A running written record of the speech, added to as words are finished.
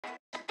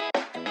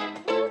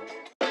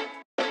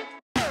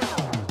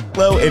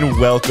Hello and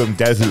welcome,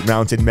 Desert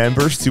Mountain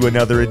members, to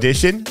another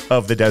edition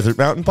of the Desert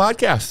Mountain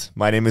Podcast.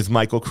 My name is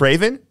Michael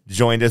Craven,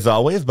 joined as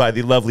always by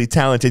the lovely,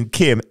 talented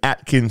Kim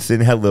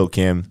Atkinson. Hello,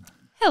 Kim.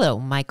 Hello,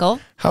 Michael.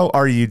 How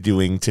are you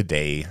doing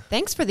today?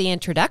 Thanks for the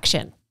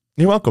introduction.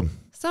 You're welcome.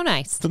 So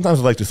nice. Sometimes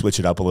I like to switch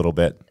it up a little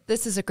bit.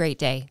 This is a great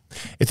day.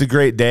 It's a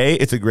great day.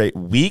 It's a great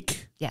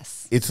week.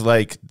 Yes. It's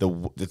like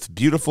it's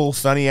beautiful,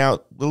 sunny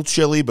out, a little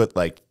chilly, but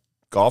like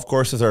golf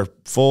courses are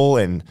full,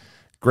 and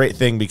great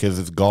thing because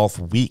it's golf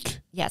week.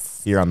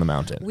 Yes. Here on the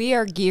mountain. We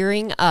are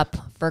gearing up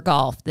for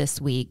golf this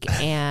week,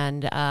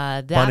 and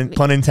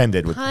pun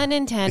intended. Pun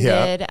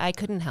intended. Yeah. I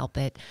couldn't help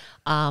it.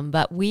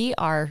 But we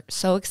are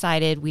so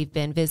excited. We've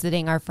been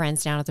visiting our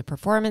friends down at the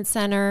Performance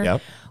Center.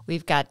 Yep.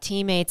 We've got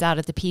teammates out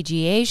at the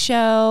PGA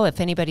show. If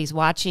anybody's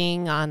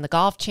watching on the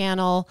Golf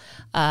Channel,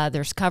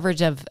 there's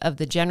coverage of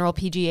the general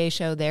PGA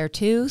show there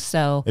too.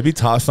 So maybe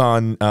toss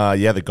on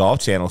the Golf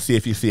Channel. See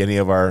if you see any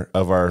of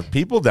our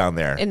people down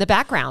there in the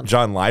background.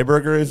 John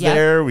Lieberger is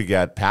there. We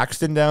got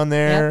Paxton down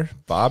there.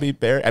 Yep. Bobby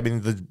Bear. I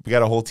mean, we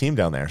got a whole team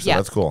down there, so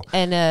that's cool.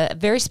 And a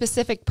very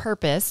specific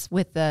purpose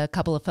with a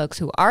couple of folks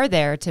who are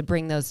there to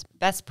bring those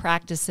best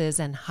practices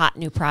and hot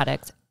new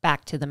products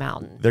back to the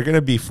mountain. They're going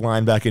to be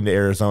flying back into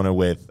Arizona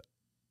with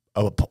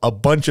a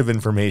bunch of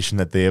information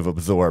that they have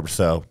absorbed.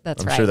 So I'm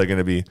sure they're going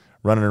to be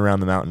running around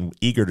the mountain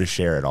eager to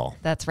share it all.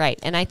 That's right.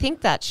 And I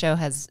think that show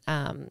has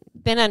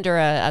been under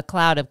a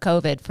cloud of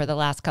COVID for the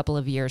last couple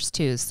of years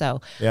too. So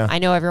I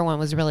know everyone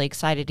was really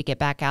excited to get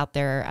back out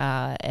there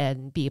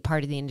and be a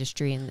part of the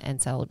industry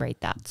and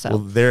celebrate that. So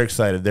they're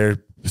excited.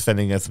 They're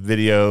sending us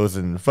videos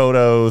and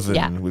photos,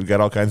 and we've got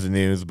all kinds of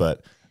news.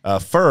 But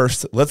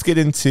first, let's get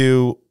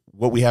into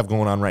what we have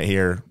going on right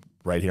here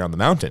on the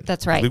mountain.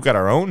 That's right. We've got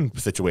our own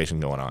situation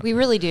going on. We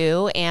really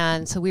do.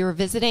 And so we were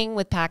visiting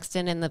with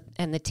Paxton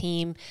and the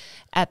team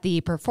at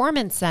the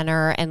Performance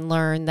Center and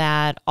learned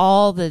that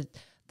all the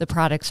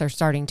products are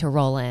starting to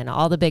roll in.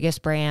 All the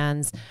biggest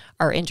brands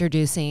are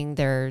introducing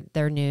their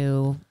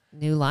new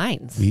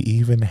lines. We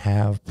even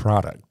have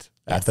product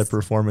at the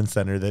Performance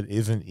Center that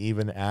isn't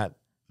even at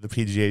the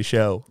PGA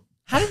show.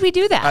 How did we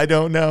do that? I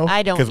don't know.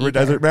 I don't because we're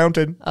Desert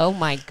Mountain. Oh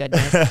my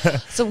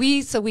goodness. So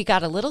we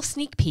got a little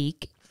sneak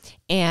peek.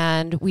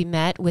 And we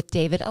met with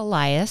David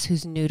Elias,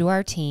 who's new to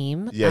our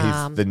team.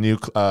 Yeah, he's the new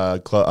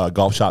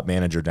golf shop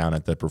manager down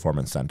at the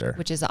Performance Center.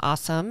 Which is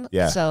awesome.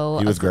 Yeah, so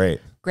he was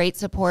great. Great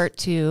support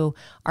to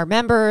our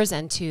members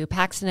and to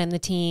Paxton and the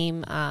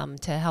team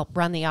to help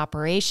run the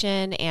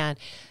operation. And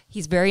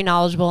he's very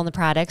knowledgeable in the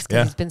products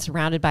because he's been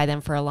surrounded by them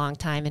for a long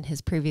time in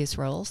his previous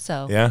roles.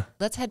 So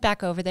let's head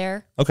back over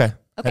there. Okay.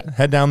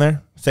 Head down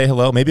there, say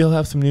hello. Maybe he'll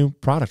have some new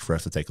product for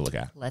us to take a look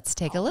at. Let's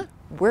take a look.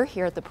 We're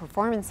here at the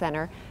Performance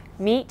Center.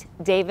 Meet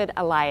David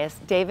Elias.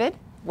 David,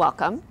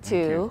 welcome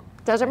to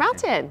Desert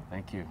Mountain.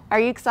 Thank you. Are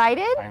you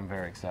excited? I am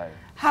very excited.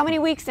 How many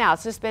weeks now?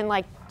 It's just been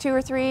like 2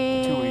 or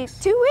 3? 2 weeks.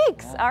 2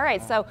 weeks. Yeah. All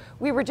right. So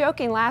we were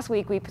joking last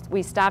week.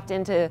 We stopped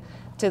into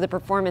the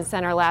Performance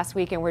Center last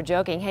week and we're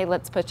joking, hey,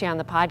 let's put you on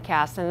the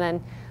podcast. And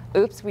then,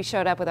 oops, we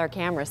showed up with our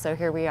cameras. So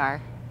here we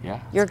are. Yeah.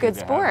 You're a good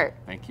sport.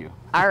 Thank you.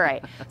 All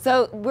right.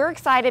 So we're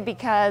excited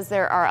because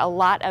there are a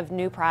lot of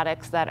new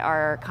products that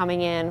are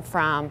coming in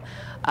from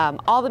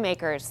all the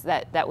makers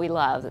that we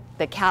love,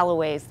 the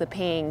Callaways, the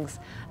Pings.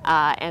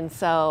 And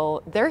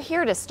so they're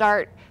here to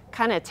start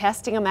kind of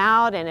testing them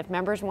out. And if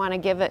members want to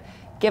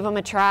give them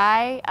a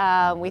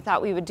try, we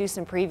thought we would do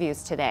some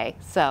previews today.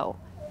 So,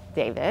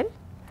 David.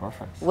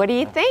 Perfect. What do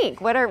you think?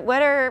 What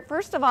are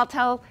first of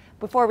all,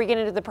 before we get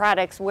into the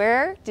products,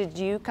 where did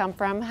you come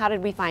from? How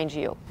did we find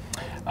you?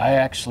 I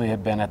actually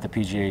have been at the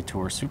PGA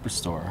Tour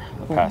Superstore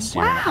the past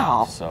year and a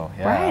half. So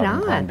right on.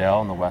 In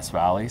Glendale in the West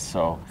Valley.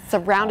 So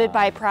surrounded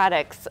by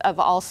products of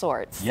all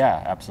sorts.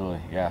 Yeah,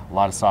 absolutely. Yeah, a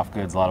lot of soft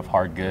goods, a lot of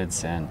hard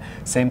goods, and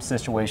same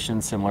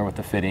situation, similar with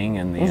the fitting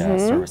and the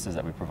services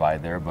that we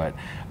provide there. But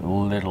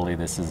literally,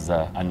 this is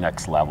a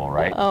next level,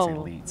 right? It's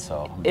elite.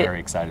 So I'm very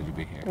excited to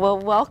be here. Well,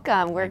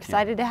 welcome. We're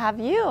excited to have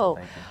you.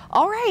 Thank you.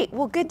 All right.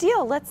 Well, good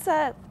deal. Let's.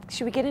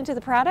 Should we get into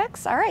the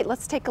products? All right.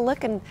 Let's take a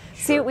look and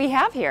see what we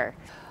have here.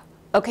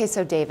 Okay,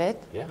 so David,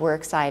 we're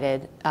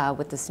excited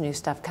with this new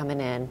stuff coming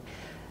in.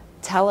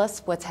 Tell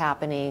us what's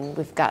happening.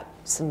 We've got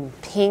some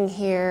Ping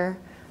here,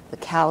 the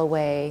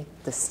Callaway,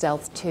 the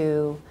Stealth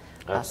 2.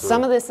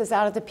 Some of this is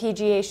out at the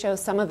PGA show,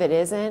 some of it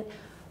isn't,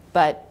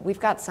 but we've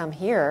got some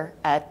here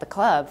at the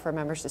club for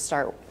members to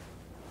start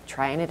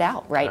trying it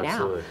out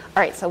now. All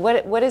right, so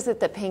what is it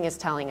that Ping is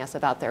telling us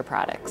about their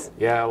products?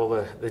 Yeah,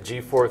 well, the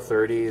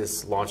G430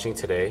 is launching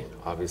today,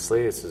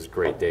 obviously. This is a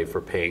great day for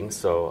Ping.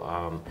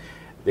 So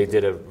they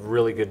did a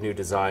really good new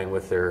design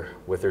with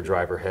their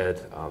driver head.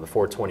 The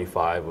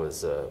 425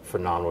 was a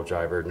phenomenal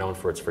driver, known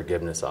for its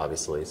forgiveness,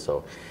 obviously.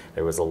 So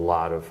there was a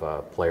lot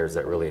of players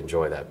that really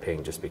enjoy that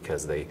Ping just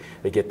because they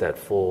get that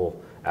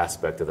full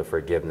aspect of the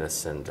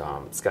forgiveness, and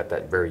it's got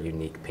that very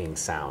unique Ping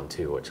sound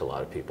too, which a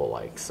lot of people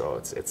like. So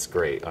it's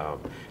great.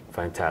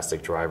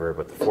 Fantastic driver,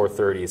 but the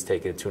 430 is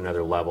taken it to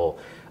another level.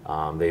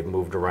 They've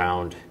moved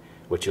around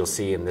what you'll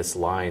see in this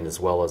line, as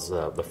well as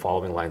the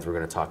following lines we're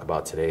going to talk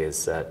about today,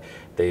 is that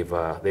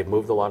they've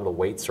moved a lot of the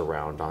weights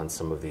around on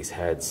some of these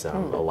heads,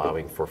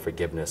 allowing for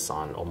forgiveness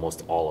on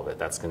almost all of it.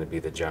 That's going to be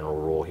the general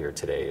rule here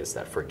today, is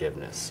that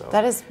forgiveness. So.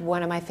 That is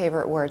one of my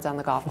favorite words on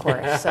the golf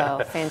course,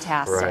 so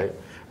fantastic.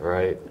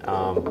 Right.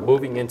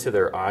 Moving into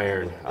their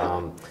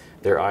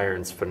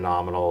iron's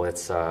phenomenal.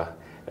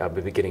 I've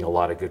been getting a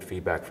lot of good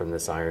feedback from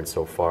this iron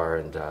so far,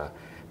 and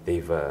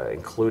they've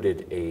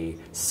included a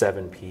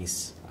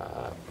 7-piece,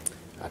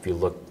 if you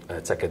look,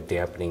 it's like a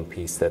dampening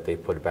piece that they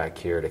put back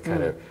here to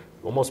kind of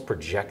almost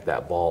project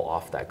that ball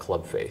off that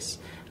club face.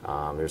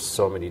 There's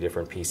so many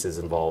different pieces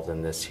involved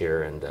in this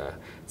here, and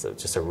it's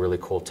just a really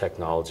cool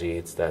technology.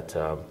 It's that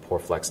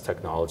PoreFlex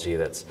technology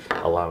that's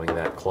allowing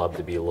that club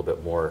to be a little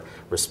bit more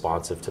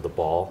responsive to the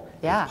ball,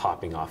 and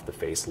popping off the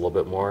face a little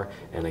bit more.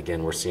 And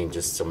again, we're seeing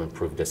just some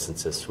improved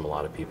distances from a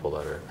lot of people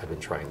that have been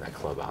trying that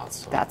club out.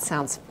 So. That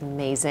sounds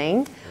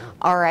amazing. Yeah.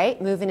 All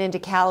right, moving into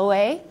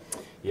Callaway.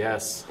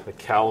 Yes, the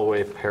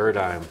Callaway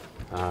Paradigm.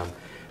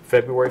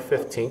 February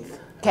 15th.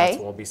 That's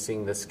when we'll be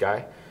seeing this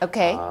guy.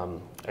 Okay.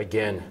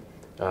 Again,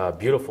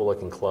 beautiful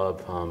looking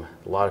club. A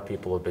lot of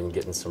people have been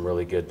getting some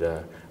really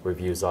good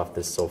reviews off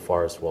this so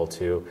far as well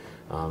too.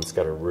 It's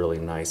got a really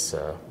nice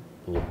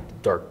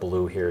dark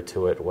blue here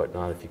to it,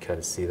 whatnot, if you kind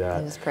of see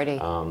that. It's pretty.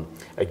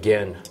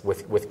 Again,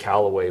 with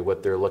Callaway,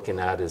 what they're looking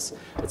at is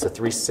it's a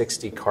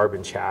 360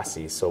 carbon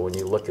chassis. So when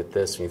you look at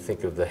this, when you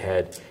think of the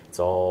head, it's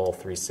all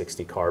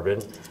 360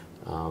 carbon.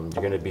 You're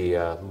going to be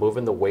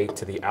moving the weight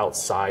to the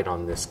outside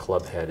on this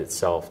club head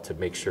itself to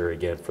make sure,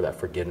 again, for that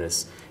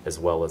forgiveness as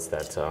well as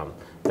that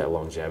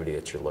longevity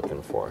that you're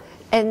looking for.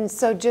 And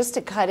so just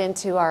to cut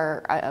into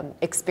our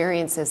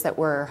experiences that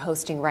we're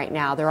hosting right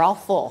now, they're all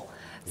full.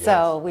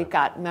 So we've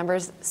got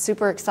members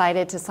super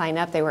excited to sign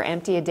up. They were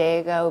empty a day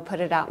ago,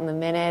 put it out in the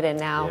minute, and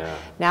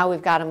now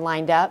we've got them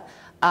lined up.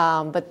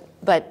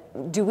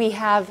 But do we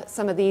have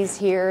some of these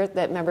here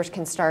that members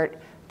can start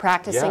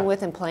practicing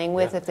with and playing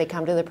with if they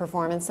come to the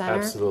Performance Center?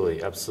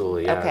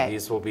 Absolutely. Yeah. Okay.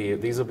 These will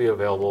be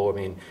available. I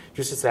mean,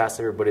 just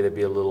ask everybody to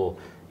be a little,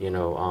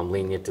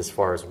 lenient as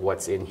far as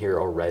what's in here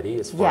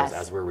already, as far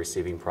as we're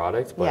receiving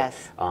product. But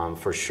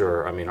for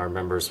sure, I mean, our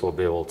members will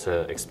be able to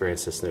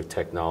experience this new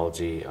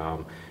technology,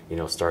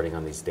 starting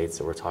on these dates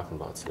that we're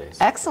talking about today.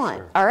 So excellent.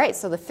 Sure. All right.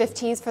 So the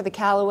 15th for the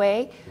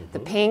Callaway, the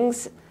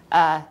Pings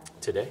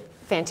today.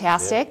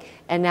 Fantastic.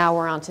 And now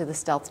we're on to the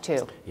Stealth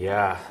 2.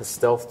 Yeah, the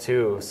Stealth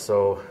 2.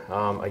 So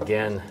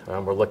again,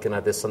 we're looking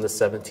at this on the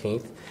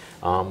 17th.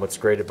 What's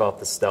great about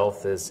the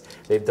Stealth is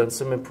they've done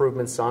some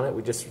improvements on it.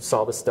 We just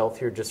saw the Stealth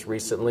here just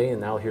recently, and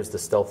now here's the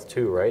Stealth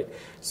 2, right?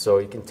 So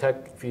you can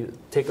if you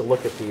take a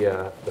look at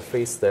the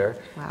face there,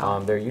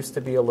 there used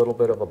to be a little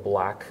bit of a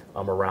black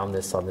around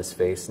this on this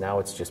face. Now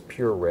it's just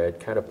pure red,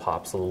 kind of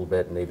pops a little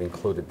bit, and they've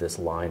included this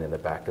line in the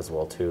back as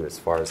well too, as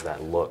far as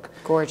that look.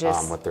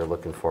 Gorgeous. What they're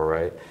looking for,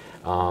 right?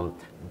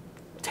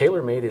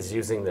 TaylorMade is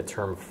using the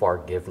term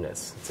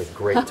forgiveness. It's a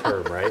great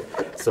term, right?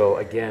 So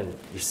again,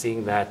 you're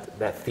seeing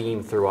that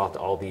theme throughout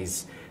all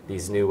these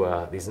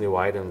new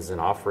items and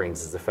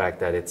offerings, is the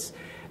fact that it's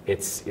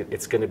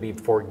going to be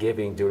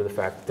forgiving due to the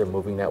fact that they're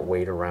moving that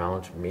weight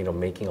around,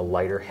 making a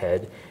lighter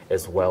head,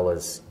 as well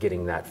as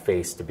getting that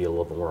face to be a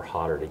little bit more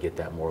hotter to get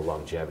that more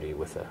longevity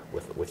with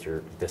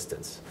your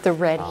distance. The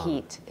red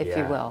heat, if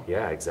you will.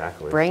 Yeah,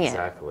 exactly. Bring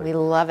it. We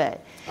love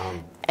it.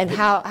 And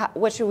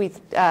what should we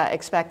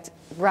expect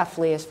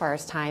roughly as far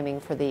as timing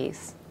for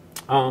these?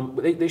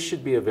 They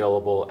should be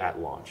available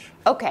at launch.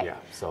 Okay. Yeah,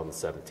 so on the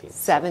 17th.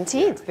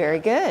 17th, very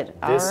good.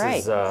 All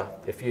right. This is,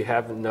 if you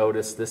haven't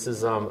noticed, this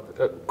is a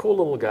cool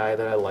little guy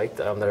that I liked,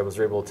 that I was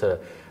able to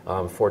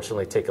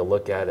fortunately take a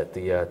look at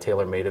the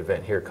TaylorMade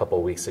event here a couple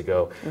of weeks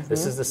ago.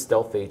 This is the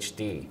Stealth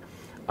HD.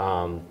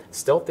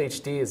 Stealth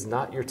HD is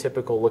not your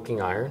typical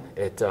looking iron.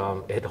 It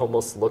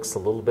almost looks a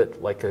little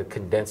bit like a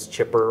condensed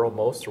chipper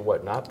almost, or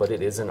whatnot, but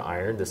it is an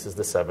iron. This is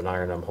the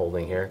 7-iron I'm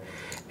holding here.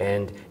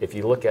 And if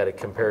you look at it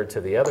compared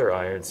to the other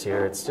irons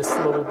here, it's just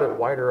a little bit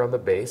wider on the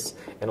base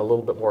and a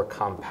little bit more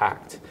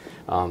compact.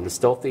 The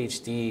Stealth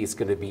HD is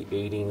going to be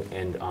aiding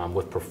and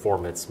with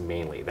performance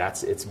mainly.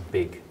 That's its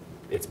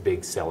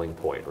big selling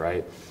point,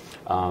 right?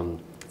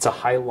 It's a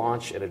high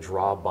launch and a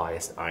draw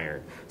biased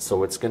iron,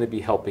 so it's going to be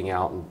helping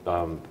out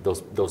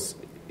those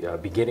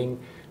beginning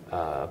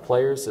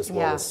players, as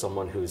well as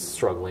someone who's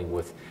struggling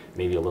with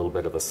maybe a little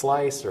bit of a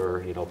slice,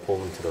 or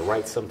pulling to the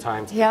right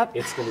sometimes.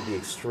 It's going to be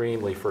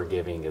extremely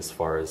forgiving as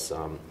far as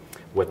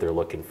what they're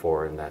looking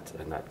for in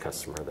that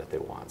customer that they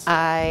want. So.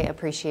 I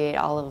appreciate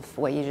all of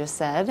what you just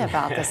said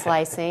about the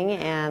slicing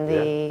and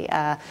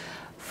the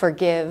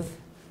forgiveness.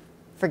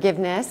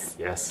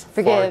 Yes.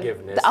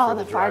 Forgiveness. Oh,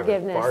 the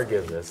forgiveness.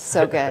 Forgiveness.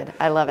 So good.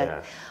 I love it.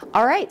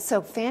 All right. So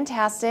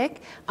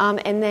fantastic.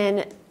 And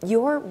then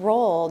your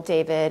role,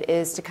 David,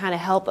 is to kind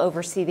of help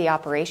oversee the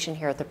operation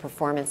here at the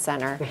Performance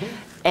Center.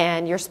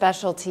 And your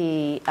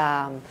specialty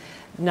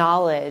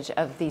knowledge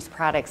of these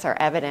products are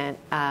evident,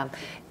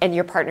 and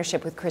your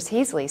partnership with Chris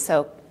Heasley.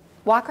 So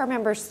walk our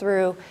members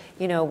through,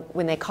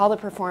 when they call the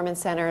Performance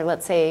Center,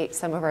 let's say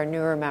some of our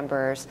newer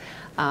members,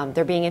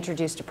 they're being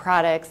introduced to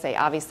products. They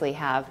obviously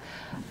have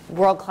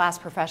world-class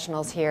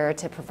professionals here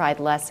to provide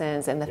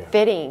lessons, and the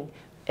fitting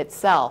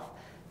itself,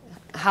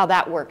 how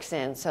that works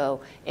in.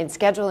 So in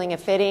scheduling a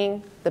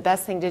fitting, the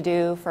best thing to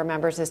do for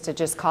members is to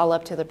just call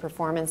up to the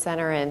Performance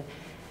Center and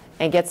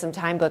get some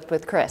time booked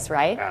with Chris,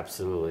 right?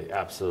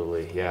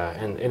 Absolutely, yeah.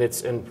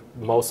 And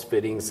most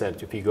fittings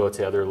that if you go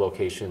to other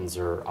locations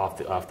or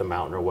off the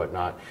mountain or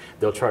whatnot,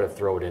 they'll try to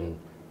throw it in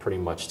pretty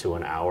much to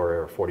an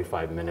hour or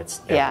 45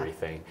 minutes,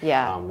 everything.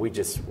 Yeah.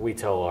 We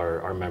tell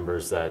our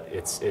members that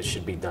it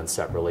should be done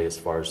separately as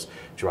far as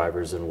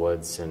drivers and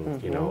woods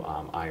and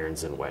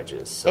irons and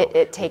wedges. So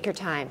take your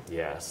time.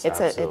 Yes,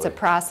 it's a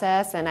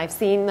process, and I've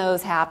seen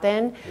those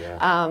happen.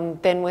 Yeah.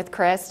 Been with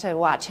Chris to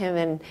watch him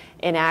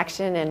in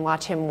action and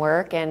watch him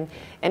work, and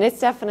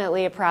it's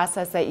definitely a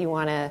process that you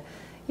want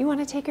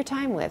to take your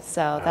time with.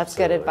 So that's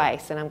good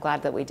advice, and I'm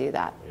glad that we do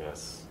that.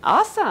 Yes.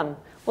 Awesome.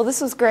 Well,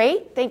 this was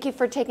great. Thank you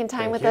for taking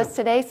time with us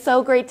today.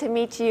 So great to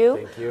meet you.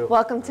 Thank you.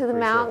 Welcome to the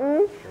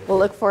mountain. We'll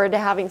look forward to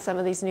having some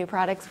of these new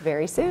products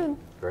very soon.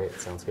 Great.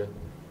 Sounds good.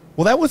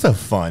 Well, that was a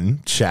fun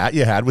chat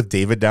you had with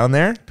David down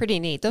there. Pretty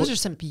neat. Those are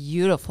some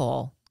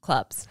beautiful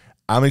clubs.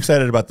 I'm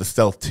excited about the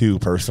Stealth 2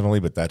 personally,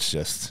 but that's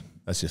just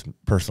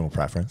personal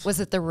preference. Was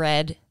it the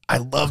red I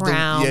love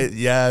crown? them.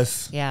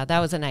 Yes. Yeah, that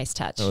was a nice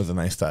touch. That was a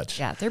nice touch.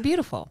 Yeah, they're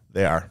beautiful.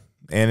 They are.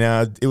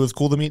 And it was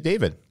cool to meet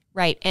David.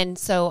 Right. And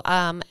so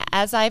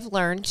as I've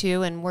learned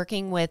too, and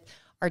working with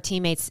our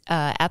teammates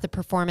at the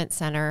Performance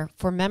Center,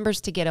 for members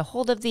to get a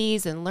hold of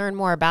these and learn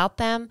more about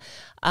them,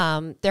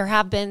 there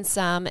have been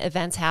some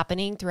events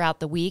happening throughout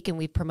the week, and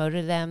we've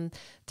promoted them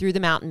through the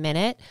Mountain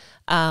Minute.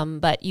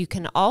 But you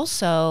can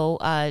also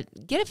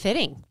get a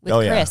fitting with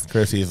Chris. Yeah.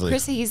 Chris Easley.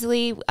 Chris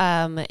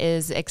Easley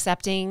is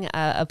accepting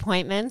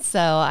appointments, so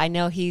I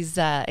know he's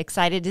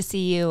excited to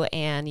see you,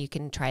 and you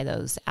can try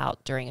those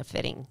out during a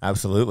fitting.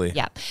 Absolutely.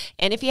 Yeah.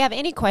 And if you have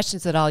any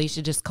questions at all, you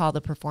should just call the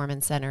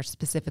Performance Center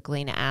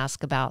specifically and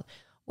ask about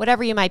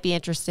whatever you might be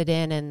interested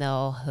in, and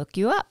they'll hook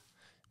you up.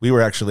 We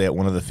were actually at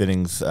one of the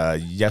fittings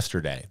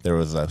yesterday. There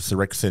was a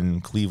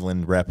Sirixon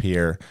Cleveland rep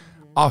here.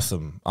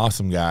 Awesome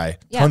guy.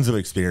 Yeah. Tons of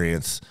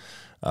experience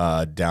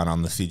down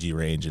on the CG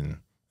range, and it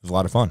was a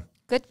lot of fun.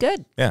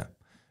 Good. Yeah.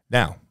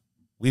 Now,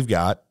 we've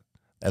got,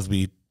 as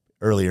we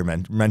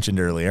mentioned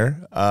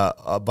earlier,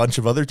 a bunch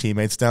of other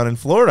teammates down in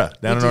Florida,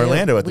 down in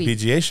Orlando at the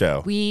PGA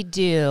show. We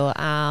do.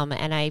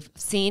 And I've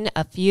seen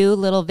a few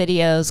little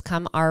videos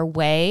come our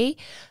way.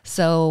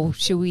 So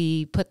should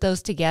we put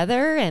those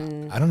together?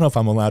 And I don't know if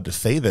I'm allowed to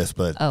say this,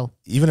 but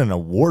even an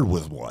award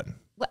was won.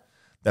 What?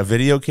 That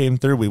video came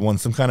through. We won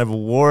some kind of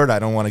award. I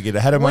don't want to get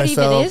ahead of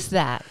myself. What even is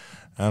that?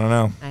 I don't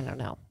know. I don't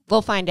know.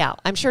 We'll find out.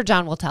 I'm sure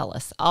John will tell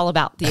us all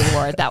about the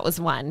award that was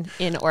won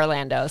in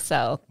Orlando.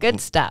 So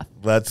good stuff.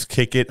 Let's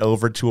kick it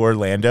over to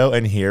Orlando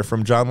and hear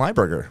from John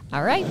Lieberger.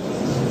 All right.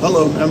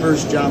 Hello,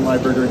 members. John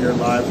Lieberger here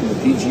live from the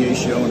PGA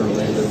show in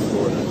Orlando,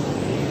 Florida.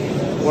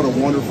 What a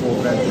wonderful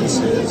event this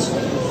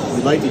is.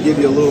 We'd like to give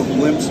you a little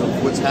glimpse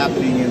of what's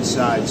happening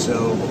inside,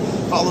 so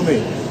follow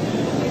me.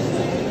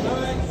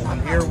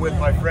 I'm here with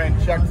my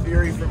friend Chuck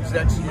Fury from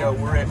Zexio.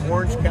 We're at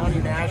Orange County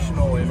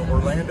National in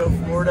Orlando,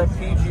 Florida,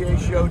 PGA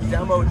Show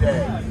Demo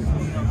Day.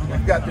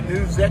 We've got the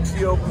new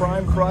Zexio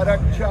Prime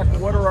product. Chuck,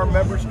 what are our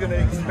members going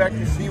to expect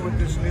to see with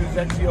this new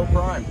Zexio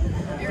Prime?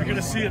 You're going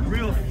to see it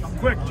real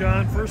quick,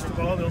 John. First of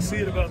all, they'll see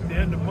it about the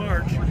end of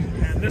March.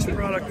 And this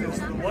product is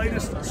the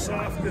lightest,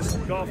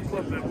 softest golf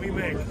club that we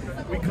make.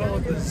 We call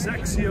it the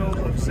Zexio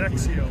of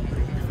Zexio.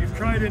 If you've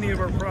tried any of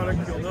our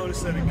product, you'll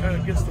notice that it kind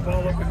of gets the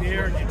ball up in the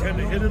air and you tend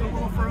to hit it a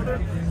little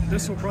further.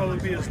 This will probably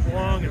be as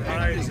long and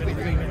high as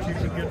anything that you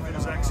can get from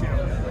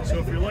Zexio. So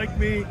if you're like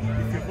me,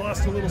 if you've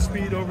lost a little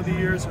speed over the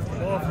years, if the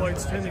ball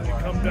flight's tending to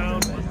come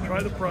down,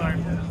 try the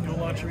Prime. You'll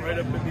launch it right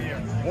up in the air.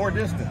 More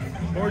distance.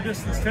 More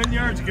distance, 10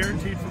 yards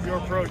guaranteed from your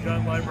pro,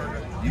 John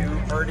Lieberger. You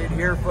heard it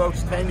here,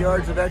 folks. 10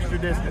 yards of extra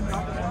distance.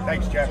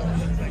 Thanks, Jeff.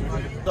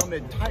 I'm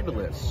at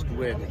Titleist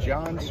with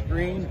John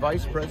Screen,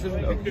 Vice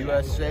President of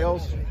U.S.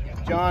 Sales.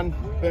 John,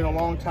 been a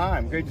long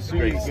time. Great to see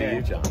you again. Great to see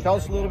you, John. Tell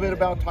us a little bit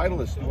about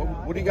Titleist.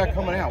 What do you got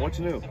coming out? What's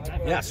new?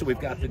 Yeah, so we've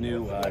got the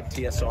new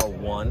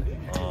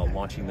TSR1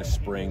 launching this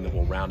spring that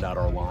will round out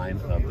our line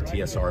of the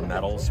TSR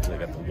metals. We've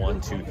got the 1,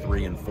 2,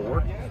 3, and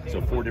 4. So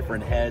 4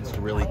 different heads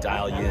to really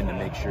dial you in to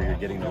make sure you're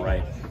getting the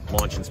right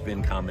launch and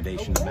spin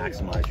combination to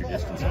maximize your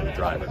distance on the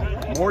driver.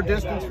 More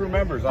distance for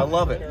members. I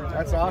love it.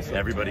 That's awesome.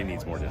 Everybody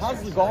needs more distance.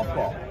 How's the golf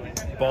ball?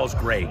 Ball's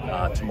great.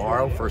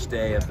 Tomorrow, first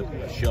day of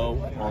the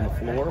show on the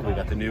floor, we've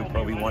got the new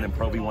Pro V1 and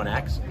Pro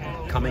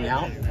V1X coming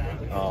out.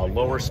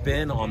 Lower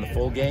spin on the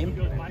full game,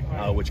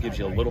 which gives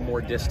you a little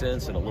more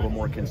distance and a little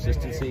more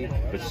consistency,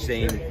 but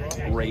same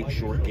great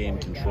short game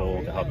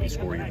control to help you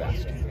score your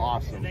best.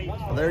 Awesome.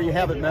 Well, there you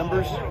have it,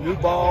 members. New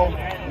ball,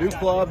 new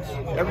clubs,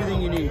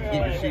 everything you need to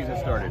get your season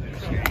started.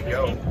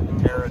 Yo,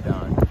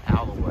 Paradigm,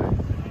 Alloway.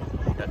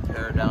 We've got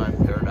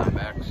Paradigm, Paradigm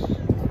X.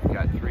 We've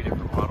got 3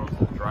 different models of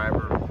the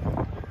driver.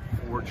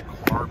 Forged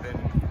carbon,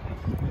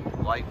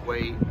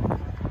 lightweight,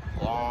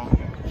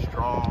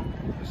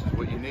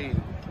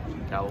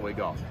 Callaway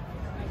Golf.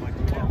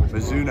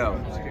 Mizuno.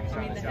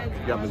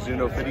 You've got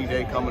Mizuno Fitting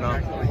Day coming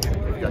up.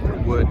 They've got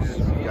their woods,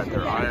 you've got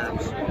their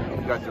irons,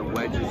 you've got their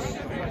wedges.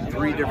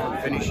 3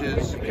 different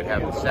finishes. You could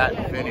have the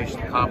satin finish,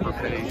 the copper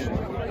finish,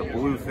 the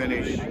blue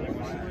finish.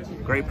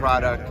 Great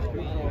product.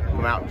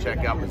 Come out and check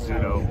out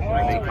Mizuno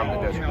when they come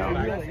to Desert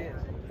Mountain.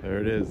 There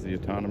it is, the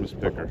autonomous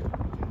picker.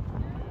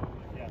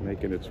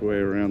 Making its way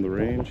around the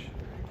range.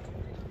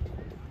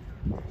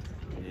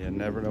 You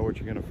never know what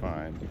you're going to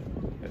find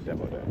at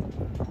Demo Day.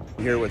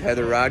 Here with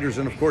Heather Rogers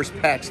and of course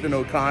Paxton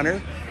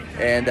O'Connor,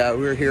 and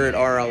we're here at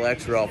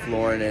RLX Ralph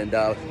Lauren. And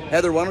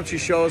Heather, why don't you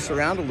show us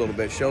around a little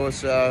bit? Show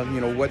us,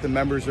 what the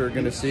members are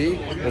going to see.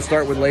 We'll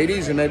start with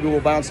ladies, and maybe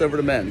we'll bounce over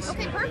to men's.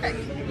 Okay, perfect.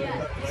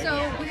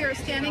 So we are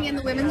standing in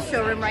the women's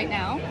showroom right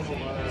now.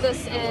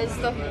 This is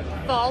the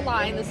fall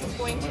line. This is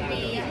going to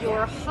be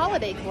your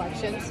holiday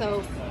collection.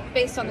 So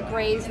based on the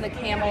grays and the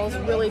camels,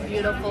 really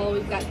beautiful.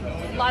 We've got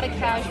a lot of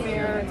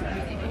cashmere,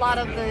 a lot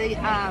of the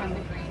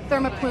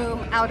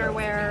thermoplume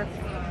outerwear,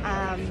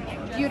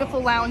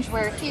 beautiful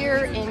loungewear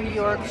here in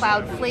your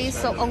cloud fleece.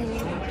 So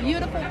a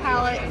beautiful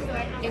palette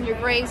in your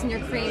grays and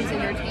your creams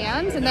and your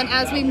tans. And then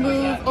as we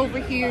move over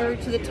here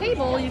to the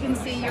table, you can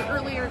see your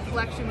earlier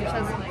collection, which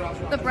has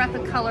the breadth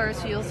of colors.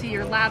 So you'll see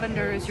your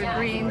lavenders, your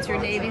greens, your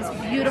navies,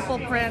 beautiful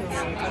prints.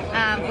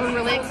 We're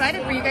really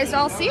excited for you guys to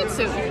all see it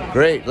soon.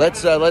 Great.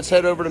 Let's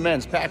head over to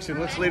men's. Paxton,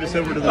 let's lead us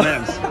over to the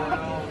men's.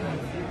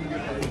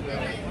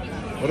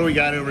 What do we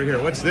got over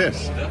here? What's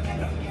this?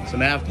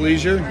 Some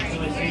athleisure.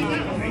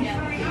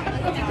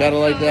 Gotta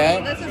like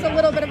that. This is a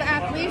little bit of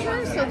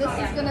athleisure, so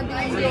this is going to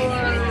be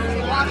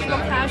your washable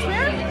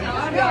cashmere.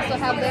 We also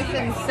have this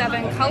in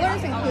 7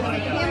 colors, including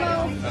a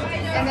camo.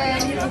 And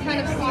then you can kind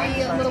of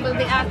see a little bit of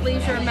the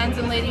athleisure men's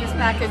and ladies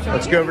package.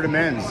 Let's go over to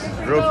men's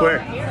real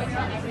quick.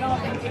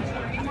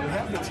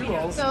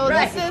 So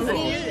this is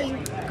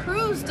the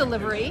cruise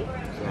delivery.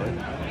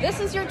 This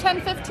is your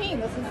 1015.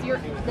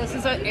 This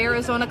is an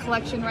Arizona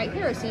collection right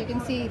here. So you can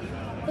see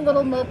the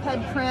little moped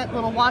print,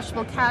 little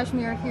washable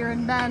cashmere here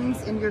in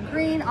men's in your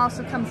green.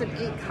 Also comes in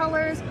 8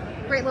 colors.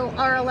 Great little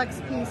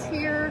RLX piece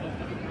here,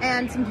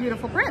 and some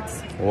beautiful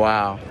prints.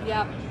 Wow.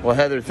 Yep. Well,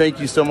 Heather, thank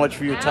you so much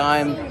for your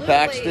time.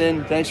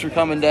 Paxton, thanks for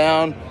coming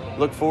down.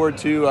 Look forward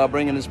to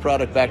bringing this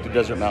product back to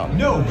Desert Mountain.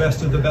 No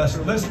best of the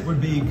best list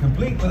would be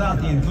complete without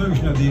the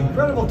inclusion of the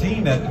incredible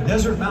team at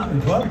Desert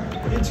Mountain Club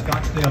in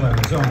Scottsdale,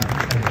 Arizona.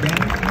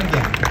 Again and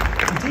again.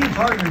 The team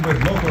partnered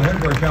with local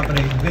headwear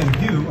company Ben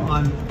Hugh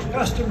on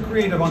custom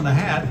creative on the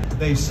hat.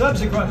 They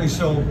subsequently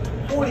sold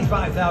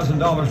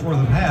 $45,000 worth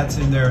of hats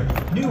in their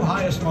new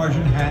highest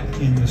margin hat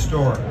in the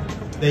store.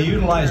 They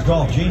utilized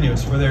Golf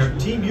Genius for their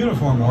team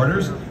uniform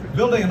orders,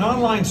 building an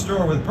online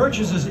store with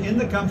purchases in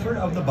the comfort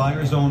of the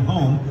buyer's own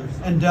home,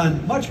 and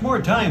done much more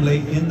timely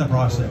in the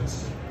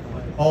process.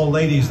 All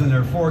ladies in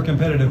their 4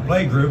 competitive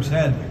play groups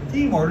had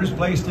team orders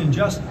placed in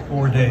just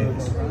 4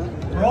 days.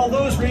 For all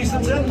those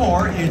reasons and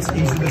more, it's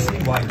easy to see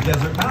why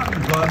Desert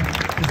Mountain Club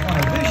is one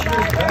of this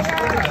year's best of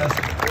the best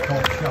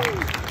golf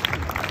shops.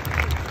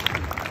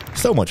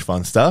 So much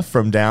fun stuff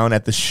from down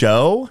at the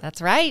show. That's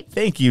right.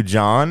 Thank you,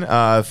 John.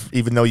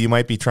 Even though you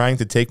might be trying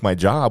to take my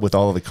job with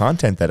all of the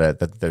content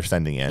that they're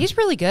sending in. He's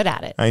really good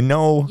at it. I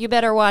know. You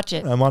better watch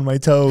it. I'm on my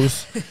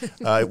toes.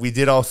 We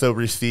did also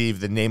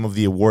receive the name of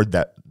the award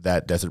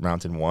that Desert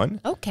Mountain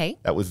won. Okay.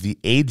 That was the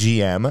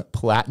AGM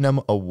Platinum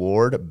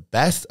Award,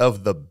 Best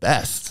of the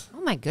Best.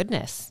 Oh, my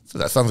goodness. So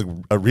that sounds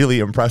like a really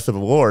impressive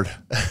award.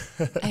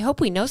 I hope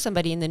we know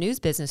somebody in the news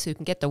business who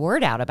can get the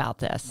word out about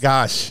this.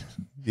 Gosh.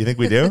 Do you think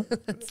we do?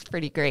 That's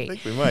pretty great. I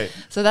think we might.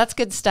 So that's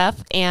good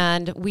stuff.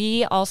 And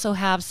we also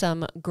have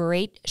some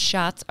great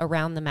shots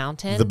around the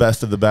mountain. The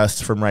best of the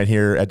best from right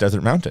here at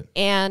Desert Mountain.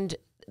 And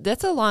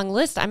that's a long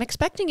list. I'm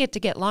expecting it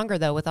to get longer,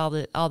 though, with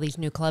all these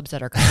new clubs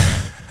that are coming.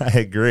 I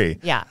agree.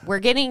 Yeah, we're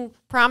getting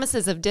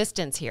promises of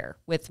distance here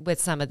with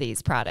some of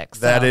these products.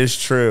 That is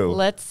true.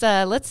 Let's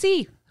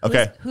see.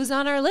 Okay. Who's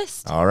on our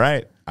list? All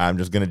right. I'm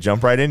just going to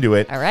jump right into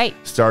it. All right.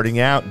 Starting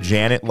out,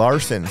 Janet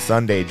Larson,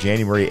 Sunday,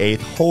 January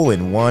 8th,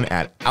 hole-in-one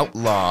at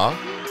Outlaw.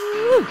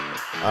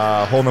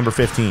 Hole number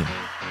 15.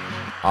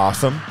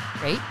 Awesome.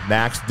 Great.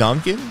 Max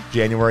Duncan,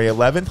 January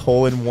 11th,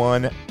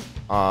 hole-in-one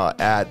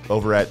at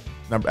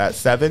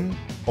 7,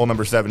 hole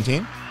number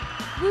 17.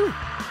 Woo.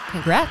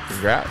 Congrats.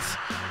 Congrats.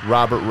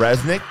 Robert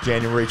Resnick,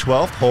 January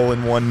 12th,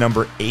 hole-in-one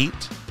number 8,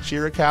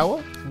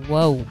 Chiricahua.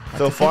 Whoa.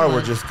 So far,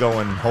 we're just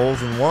going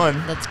holes in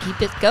one. Let's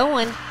keep it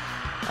going.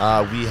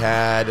 We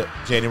had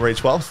January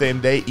 12th,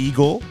 same day,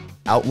 Eagle,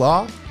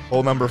 Outlaw.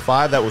 Hole number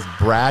 5, that was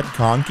Brad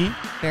Conkey.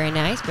 Very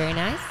nice, very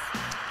nice.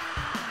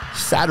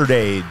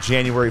 Saturday,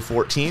 January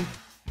 14th,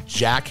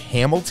 Jack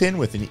Hamilton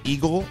with an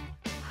Eagle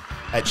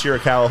at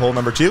Chiricahua, hole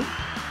number 2.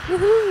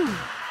 Woohoo!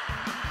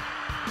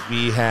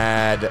 We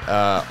had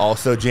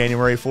also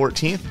January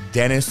 14th,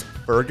 Dennis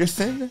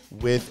Ferguson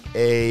with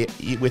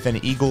an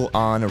Eagle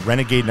on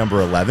Renegade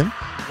number 11.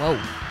 Whoa.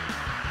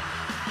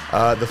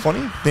 The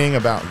funny thing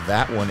about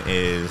that one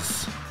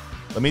is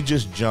Let me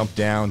just jump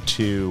down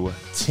to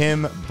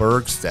Tim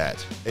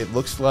Bergstedt. It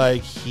looks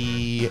like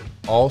he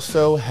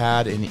also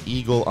had an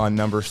eagle on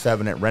number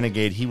 7 at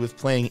Renegade. He was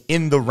playing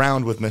in the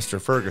round with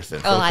Mr.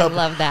 Ferguson. Oh, I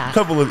love that. A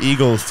couple of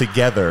eagles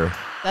together.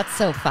 That's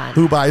so fun.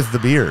 Who buys the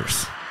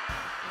beers?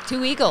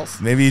 2 eagles.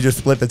 Maybe you just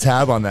split the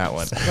tab on that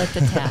one. Split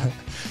the tab.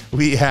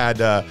 We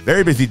had a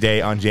very busy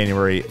day on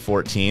January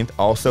 14th.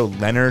 Also,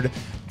 Leonard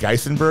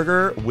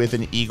Geisenberger with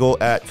an eagle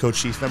at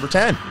Cochise number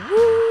 10.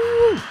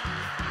 Woo!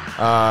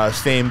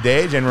 Same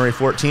day, January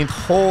 14th,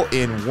 hole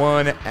in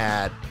one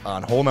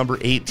on hole number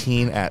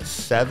 18 at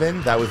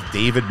 7. That was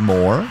David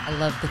Moore. I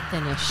love the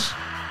finish.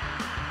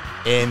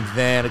 And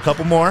then a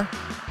couple more.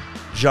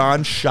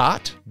 John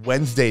Schott,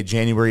 Wednesday,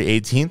 January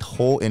 18th,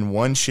 hole in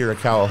one,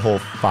 Shirakawa, hole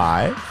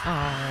 5.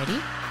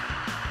 Alrighty.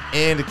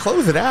 And to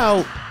close it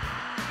out,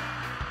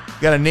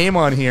 got a name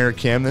on here,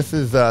 Kim. This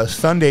is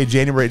Sunday,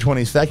 January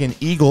 22nd,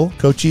 Eagle,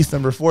 Cochise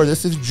number 4.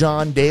 This is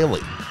John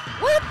Daly.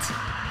 What?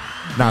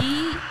 Not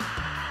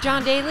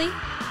John Daly?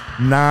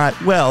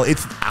 Well,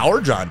 it's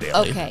our John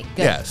Daly. Okay,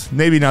 good. Yes,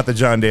 maybe not the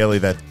John Daly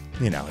that,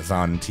 is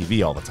on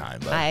TV all the time.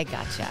 But I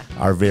gotcha.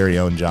 Our very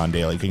own John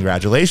Daly.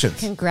 Congratulations.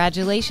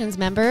 Congratulations,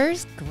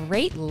 members.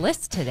 Great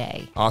list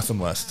today. Awesome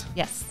list.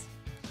 Yes.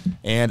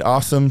 And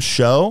awesome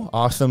show.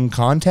 Awesome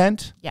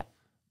content. Yep.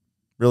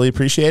 Really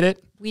appreciate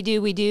it. We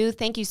do.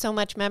 Thank you so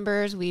much,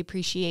 members. We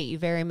appreciate you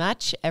very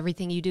much,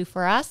 everything you do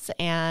for us,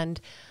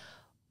 and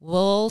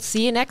we'll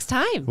see you next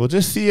time. We'll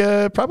just see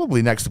you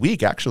probably next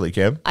week, actually,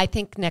 Kim. I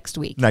think next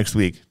week. Next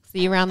week. See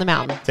you around the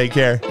mountain. Take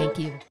care. Thank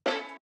you.